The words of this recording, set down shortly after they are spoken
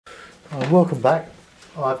Welcome back.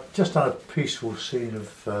 I've just done a peaceful scene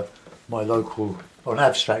of my local, or an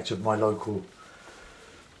abstract of my local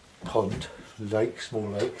pond, lake, small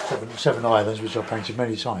lake, seven islands, which I've painted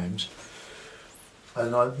many times.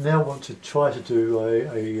 And I now want to try to do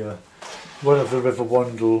a one of the River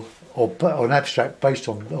Wandle, or an abstract based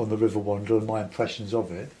on the River Wandle and my impressions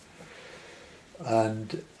of it.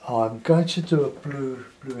 And I'm going to do a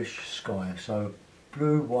bluish sky, so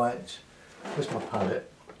blue, white. There's my palette.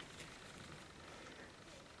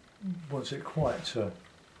 Wants it quite. I'll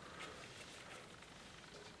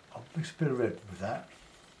mix a bit of red with that,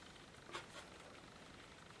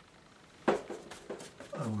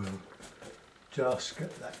 and we'll just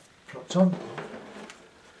get that plopped on.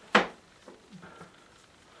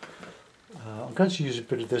 I'm going to use a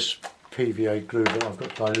bit of this PVA glue that I've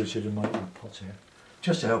got diluted in my little pot here,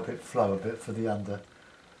 just to help it flow a bit for the under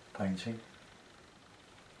painting.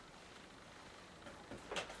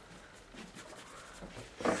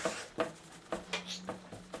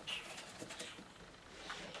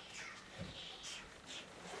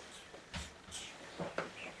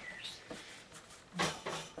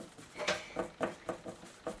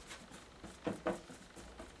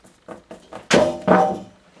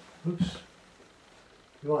 Oops.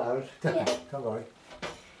 You all right, Aaron? Yeah. Don't worry.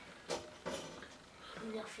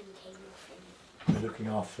 Nothing came off We're looking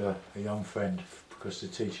after a young friend because the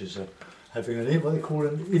teachers are having what they call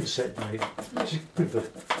an inset day, which is a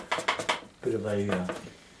bit of a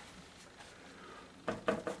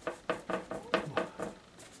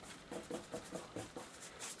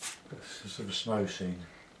sort of snow scene.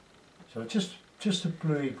 So just a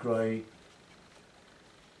bluey grey.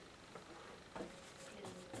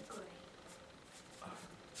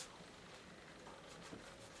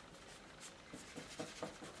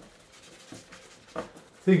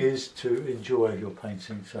 Thing is to enjoy your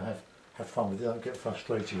painting, to have fun with it. Don't get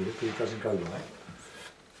frustrated with it because it doesn't go right.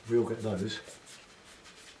 We all get those.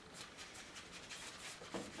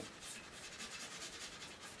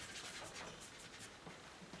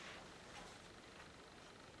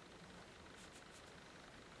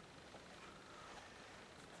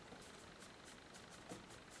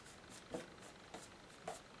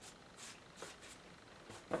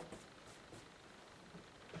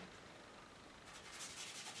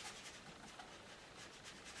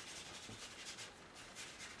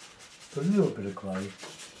 Put a little bit of grey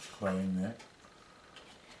in there.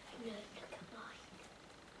 No, look at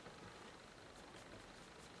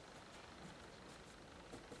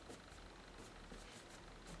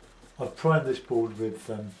mine. I've primed this board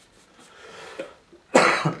with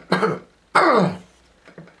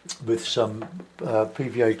with some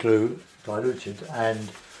PVA glue diluted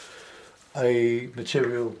and a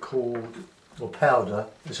material called, or powder,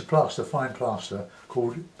 it's a plaster, fine plaster,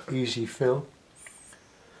 called Easy Fill.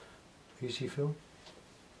 Easy Fill?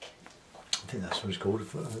 I think that's what it's called.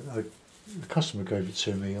 The customer gave it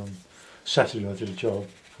to me on Saturday. I did a job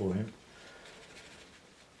for him.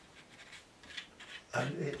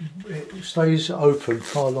 And it stays open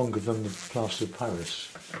far longer than the plaster of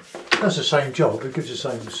Paris. It does the same job, it gives the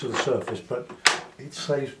same sort of surface, but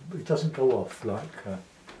it doesn't go off like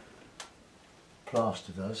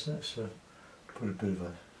plaster does. Let's put a bit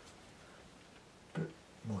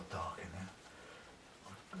more dark in there.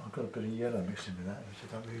 I've got a bit of yellow mixed in with that, which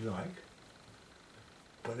I don't really like.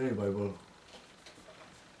 But anyway, we'll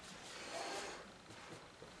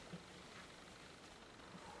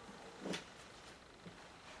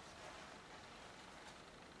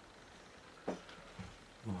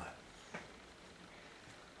right.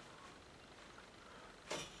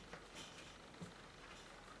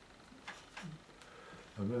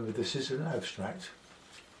 Remember, this is an abstract,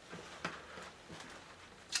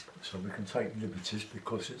 so we can take liberties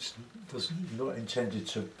because it's not intended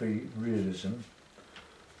to be realism.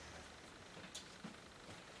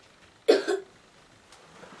 So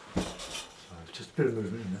just a bit of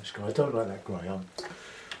movement in that sky. I don't like that grey. I'm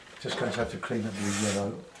just going to have to clean up the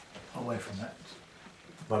yellow away from that.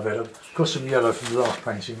 My red. I've got some yellow from the last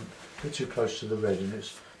painting, a bit too close to the red, and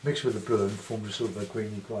it's mixed with the blue and forms sort of a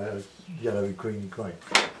greeny grey, a yellowy greeny grey,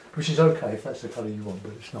 which is okay if that's the colour you want,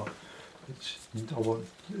 but it's not. I want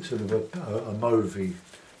sort of a mauvey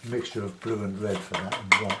mixture of blue and red for that,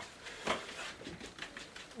 and white.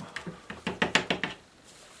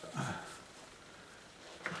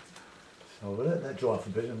 So we'll let that dry for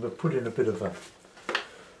a bit, and we'll put in a bit of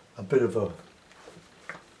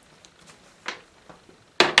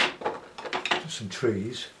some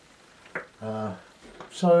trees.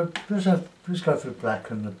 So let's go for the black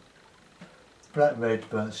and the black, red,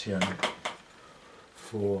 burnt sienna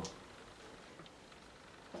for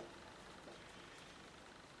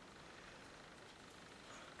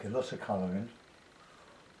Get lots of colour in.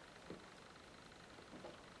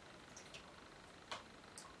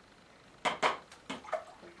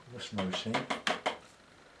 The snow scene.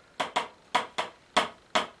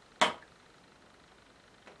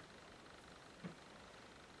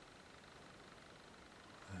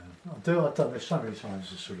 I've done this so many times,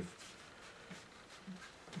 this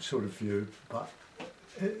sort of view, but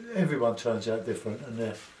everyone turns out different,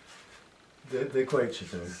 and they're great to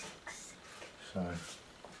do. So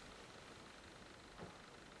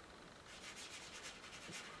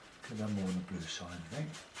get that more on the blue side, I think.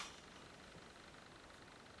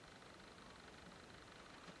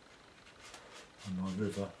 On my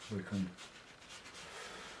river, we can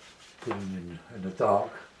put them in the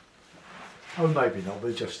dark. Oh, maybe not.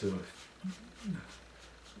 We'll just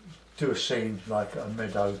do a scene like a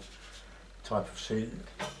meadow type of scene.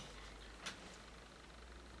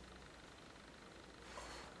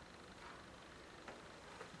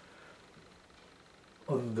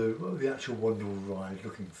 On the actual Wandle ride,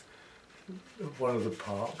 looking at one of the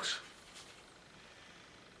parks.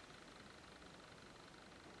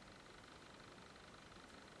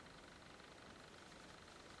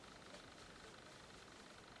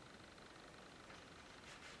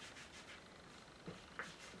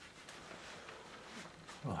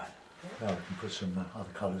 Right, now we can put some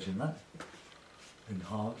other colours in that.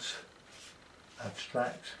 Enhance,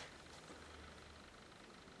 abstract.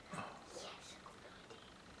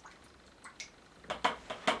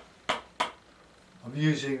 I'm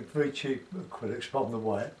using very cheap acrylics, apart from the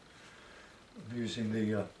white. I'm using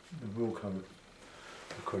the Wilco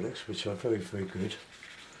acrylics, which are very, very good.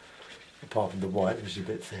 Apart from the white, which is a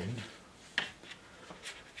bit thin.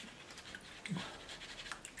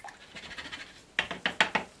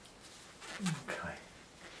 Okay.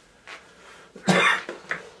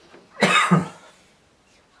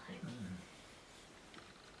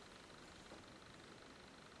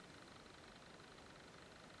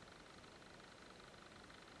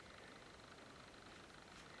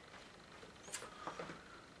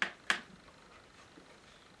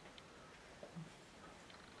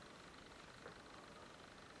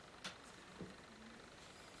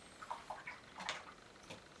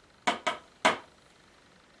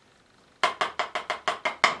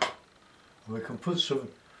 We can put some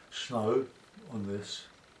snow on this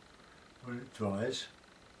when it dries.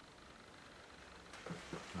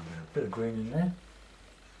 A bit of green in there.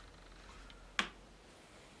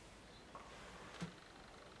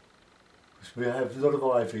 Because we have a lot of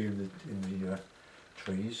ivy in the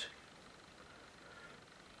trees.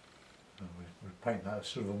 So we paint that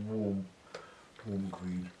sort of a warm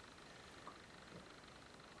green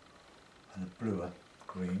and a bluer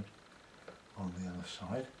green on the other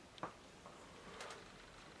side.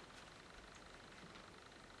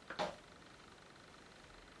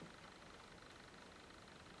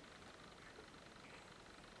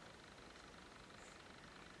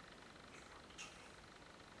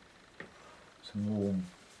 Some warm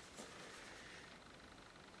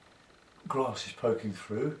grass is poking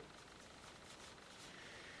through.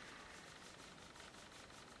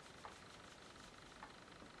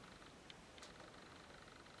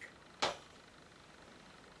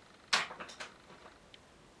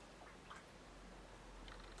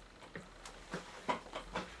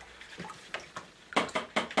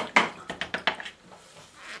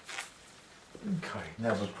 Okay,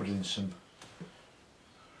 now we'll put in some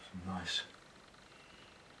nice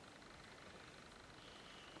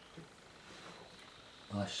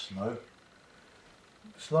snow.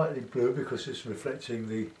 Slightly blue because it's reflecting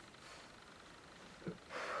the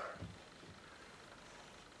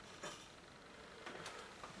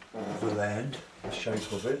land, the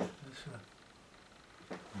shape of it.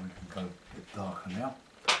 We can go a bit darker now.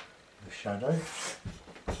 The shadow.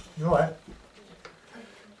 You all right?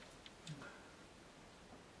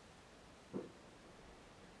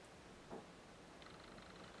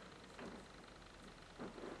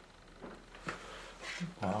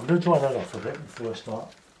 Right, I'm going to dry that off a bit before I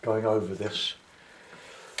start going over this.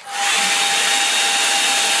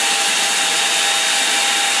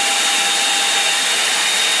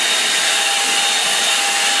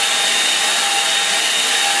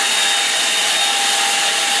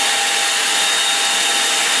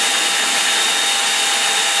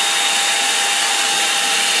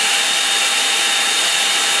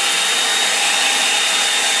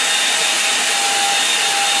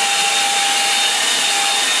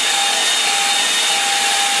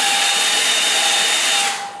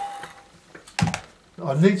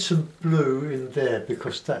 I need some blue in there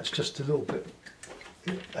because that's just a little bit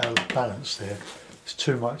out of balance there. It's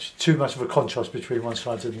too much of a contrast between one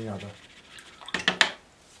side and the other.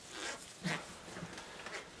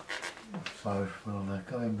 So we'll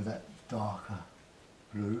go in with that darker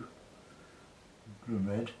blue and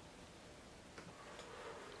red.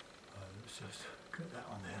 Let's just get that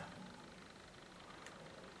on there.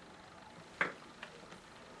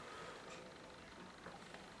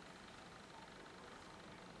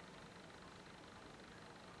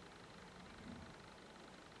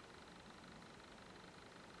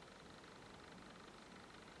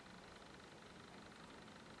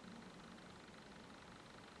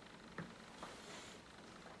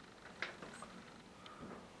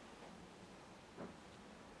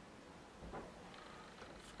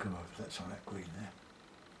 Go over that some of that green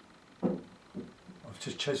there. I've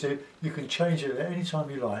just changed it. You can change it at any time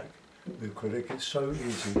you like with acrylic. It's so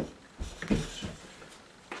easy. So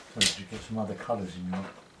you get some other colours in your.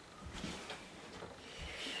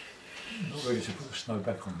 Not ready to put the snow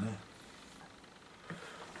back on there.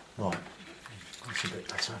 Right, that's a bit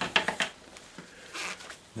better.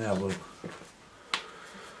 Now we'll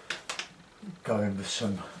go in with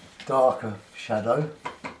some darker shadow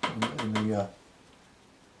in the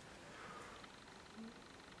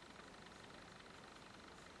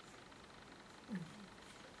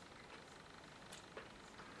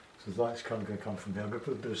so the light's kind of going to come from there. I'm going to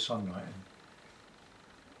put a bit of sunlight in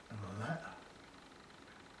and like that.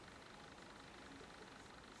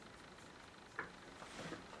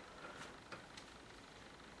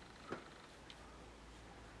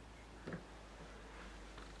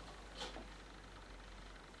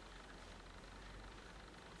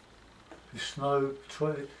 The snow,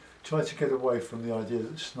 try to get away from the idea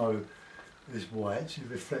that snow is white. It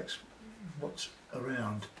reflects what's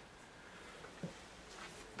around.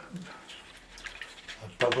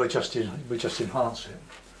 But we just enhance it,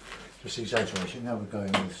 just exaggerate it. Now we're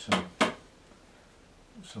going with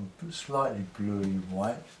some slightly bluey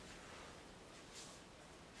white.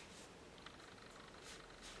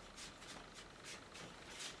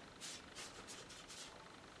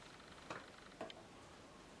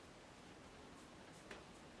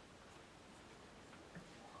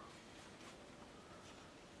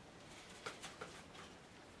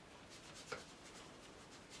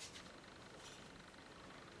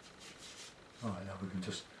 Right, now we can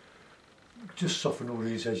just soften all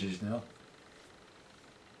these edges now.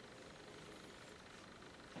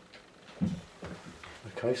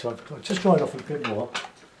 Okay, so I've just dried off a bit more,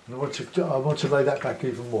 and I want to lay that back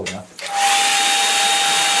even more now.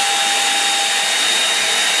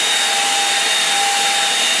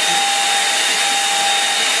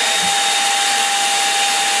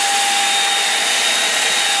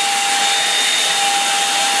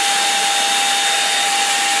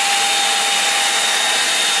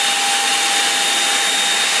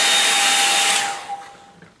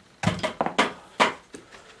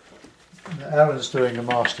 Aaron's doing a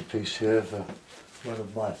masterpiece here for one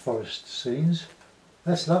of my forest scenes.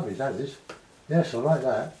 That's lovely, that is. Yes, I like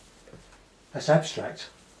that. That's abstract.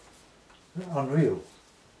 Unreal.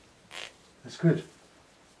 That's good.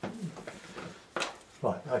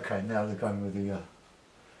 Right, okay, now they're going with the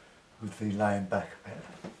laying back a bit.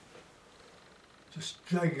 Just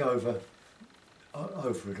dragging over it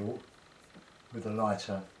all with a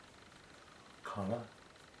lighter colour.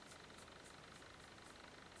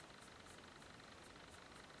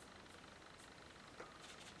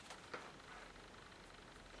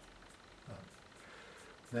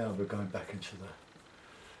 Now we're going back into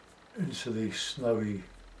the snowy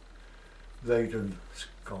laden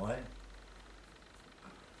sky.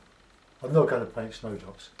 I'm not going to paint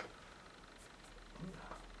snowdrops.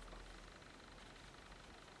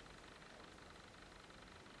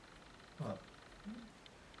 Right.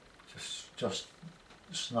 Just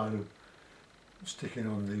snow sticking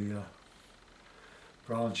on the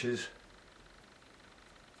branches.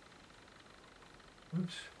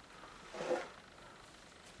 Oops.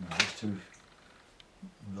 No, let's do,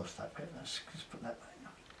 we lost that bit, let's just put that back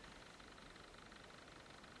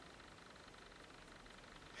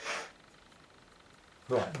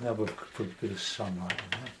now. Right, now we'll put a bit of sunlight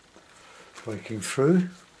in there, breaking through.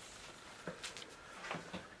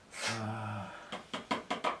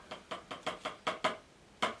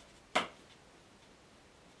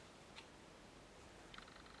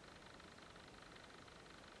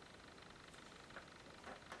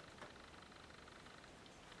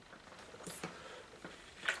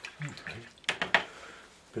 Okay.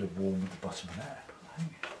 Bit of warm at the bottom of that, I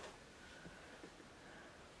think.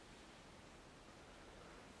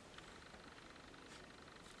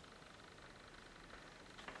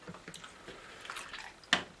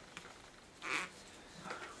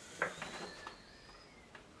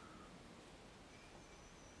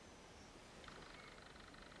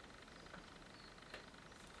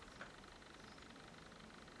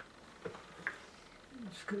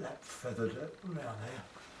 Just get that feathered around there.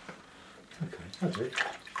 Okay, that's it.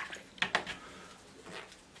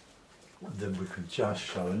 And then we can just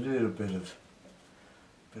show a little bit of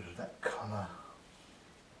that colour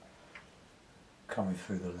coming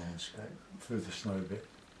through the landscape, through the snow bit.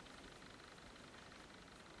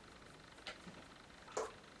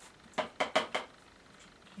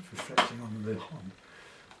 It's reflecting on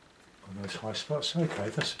those high spots. Okay,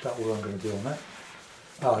 that's about all I'm going to do on that.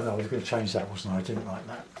 Oh no, I was going to change that, wasn't I? I didn't like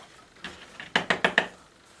that.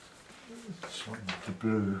 Just wanted the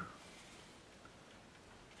blue,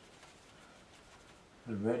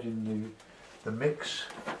 the red in the mix.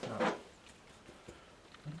 No.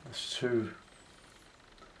 There's two.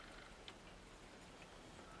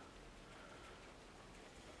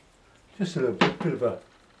 Just a little bit of a.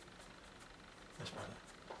 That's better.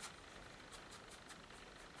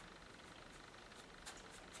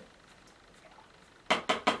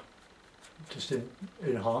 Just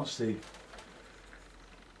enhance the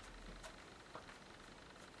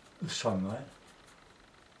sunlight.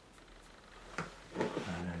 And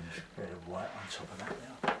then just a bit of white on top of that now.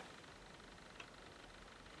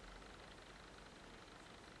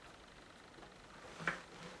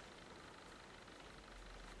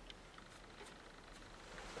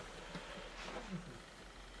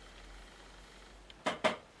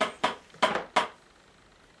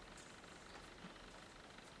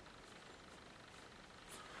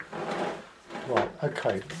 Right,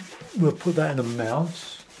 okay, we'll put that in the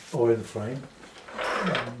mount or in the frame.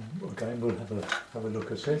 Again, we'll have a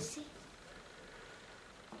look at it.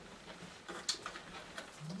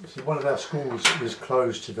 So one of our schools is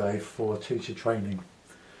closed today for teacher training,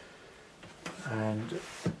 and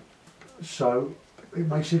so it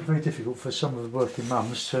makes it very difficult for some of the working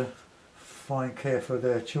mums to find care for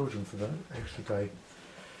their children for that extra day.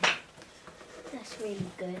 That's really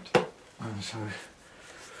good. And so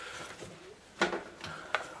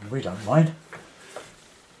we don't mind.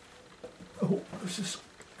 Oh, this is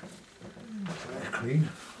clean.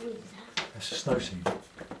 What is that? That's a snow scene.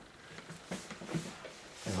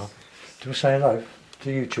 Yeah. Do you say hello to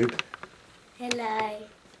YouTube? Hello.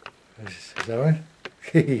 Is that right?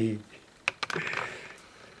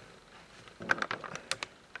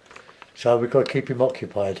 So we've got to keep him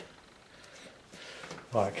occupied.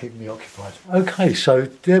 Right, keep me occupied. Okay, so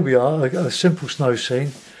there we are, a simple snow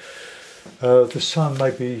scene. The sun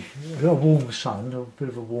may be a warm sun, a bit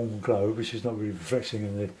of a warm glow, which is not really reflecting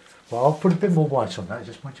in the. Well, I'll put a bit more white on that.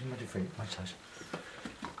 Just mind your feet, my toes.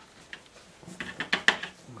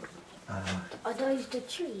 Are those the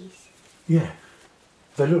trees? Yeah,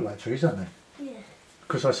 they look like trees, don't they? Yeah.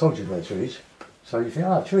 Because I told you they're trees, so you think,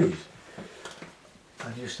 ah, trees,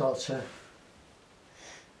 and you start to.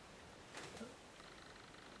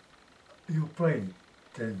 Your brain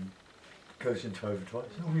then goes into overdrive.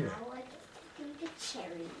 Oh yeah. Now I get to do the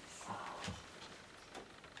cherries.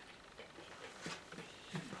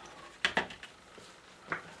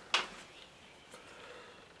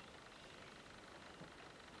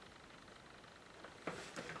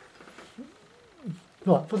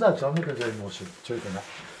 Right, but that's, I'm not going to do any more to it than that.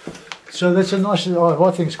 So there's a nice,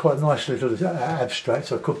 I think it's quite a nice little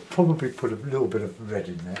abstract. I could probably put a little bit of red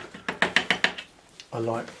in there. I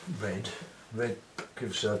like red. Red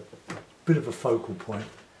gives a bit of a focal point.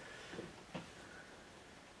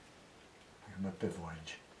 Give them a bit of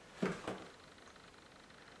orange.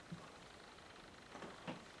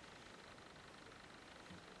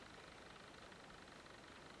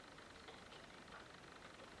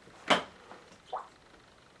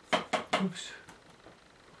 Oops.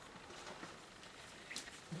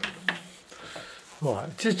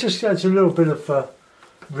 Right, just adds a little bit of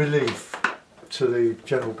relief to the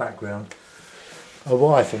general background,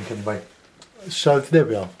 what I think anyway. So there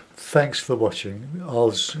we are. Thanks for watching.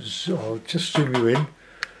 I'll just zoom you in.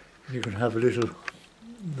 You can have a little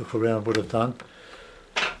look around what I've done.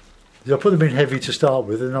 I put them in heavy to start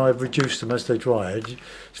with, and I've reduced them as they dried.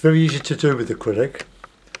 It's very easy to do with acrylic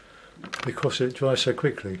because it dries so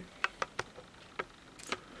quickly.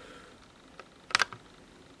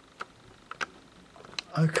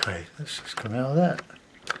 Okay, let's just come out of that.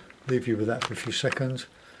 Leave you with that for a few seconds.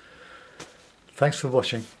 Thanks for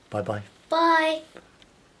watching. Bye bye. Bye.